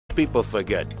People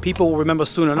forget. People will remember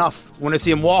soon enough. When they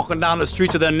see him walking down the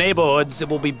streets of their neighborhoods, it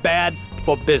will be bad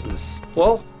for business.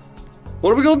 Well,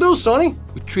 what are we gonna do, Sonny?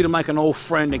 We treat him like an old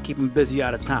friend and keep him busy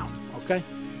out of town, okay?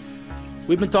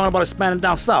 We've been talking about expanding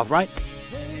down south, right?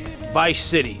 Vice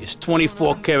City is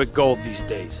 24-karat gold these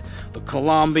days. The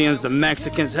Colombians, the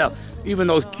Mexicans, hell, even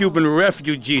those Cuban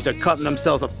refugees are cutting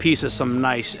themselves a piece of some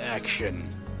nice action.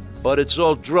 But it's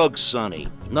all drugs, Sonny.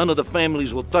 None of the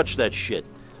families will touch that shit.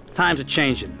 Times are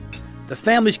changing. The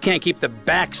families can't keep their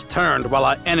backs turned while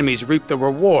our enemies reap the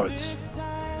rewards.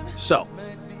 So,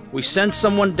 we send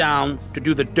someone down to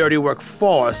do the dirty work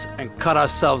for us and cut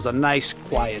ourselves a nice,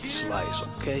 quiet slice,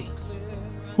 okay?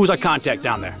 Who's our contact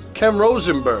down there? Ken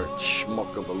Rosenberg,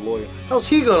 schmuck of a lawyer. How's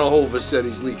he gonna hold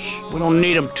Vassetti's leash? We don't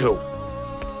need him to.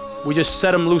 We just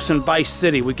set him loose in Vice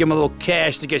City. We give him a little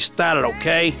cash to get started,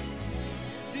 okay?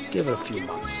 Give it a few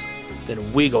months.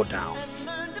 Then we go down.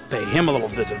 Pay him a little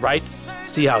visit, right?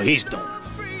 See how he's doing.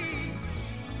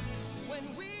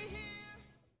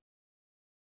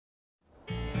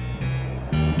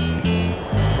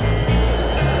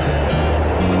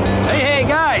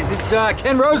 It's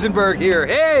Ken Rosenberg here.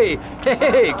 Hey,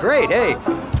 great, hey.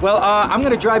 Well, I'm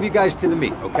gonna drive you guys to the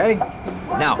meet, okay?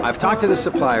 Now, I've talked to the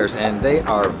suppliers, and they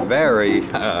are very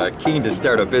keen to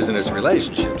start a business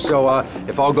relationship. So,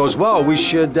 if all goes well, we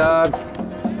should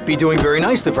be doing very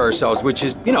nicely for ourselves, which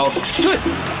is, you know, good.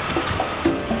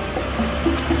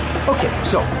 Okay,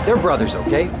 so they're brothers,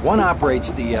 okay? One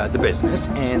operates the business,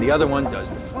 and the other one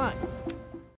does the flying.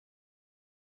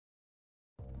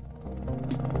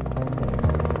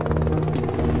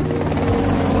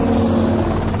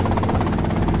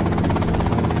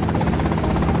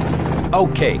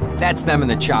 Okay, that's them in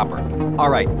the chopper. All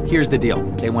right, here's the deal.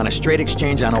 They want a straight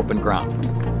exchange on open ground.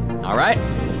 All right?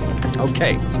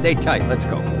 Okay, stay tight. Let's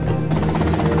go.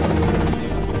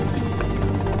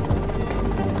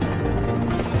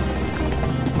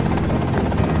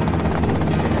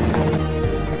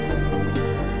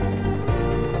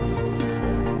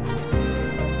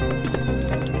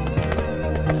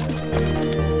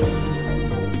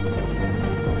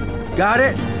 Got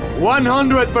it?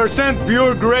 100%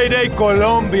 pure grade A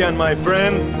Colombian, my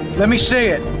friend. Let me see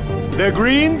it. The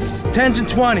greens? 10s and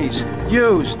 20s.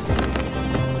 Used.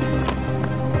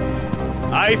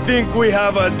 I think we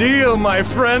have a deal, my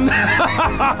friend.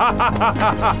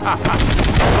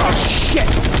 Oh, shit!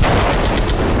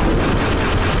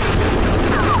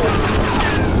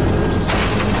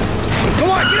 Come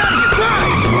on, get out of here!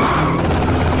 Drive!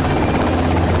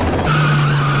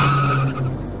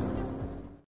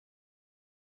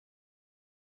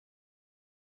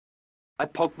 I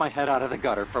poked my head out of the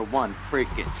gutter for 1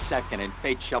 freaking second and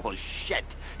fate shovels shit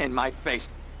in my face.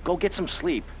 Go get some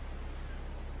sleep.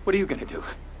 What are you gonna do?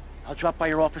 I'll drop by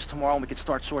your office tomorrow and we can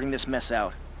start sorting this mess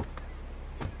out.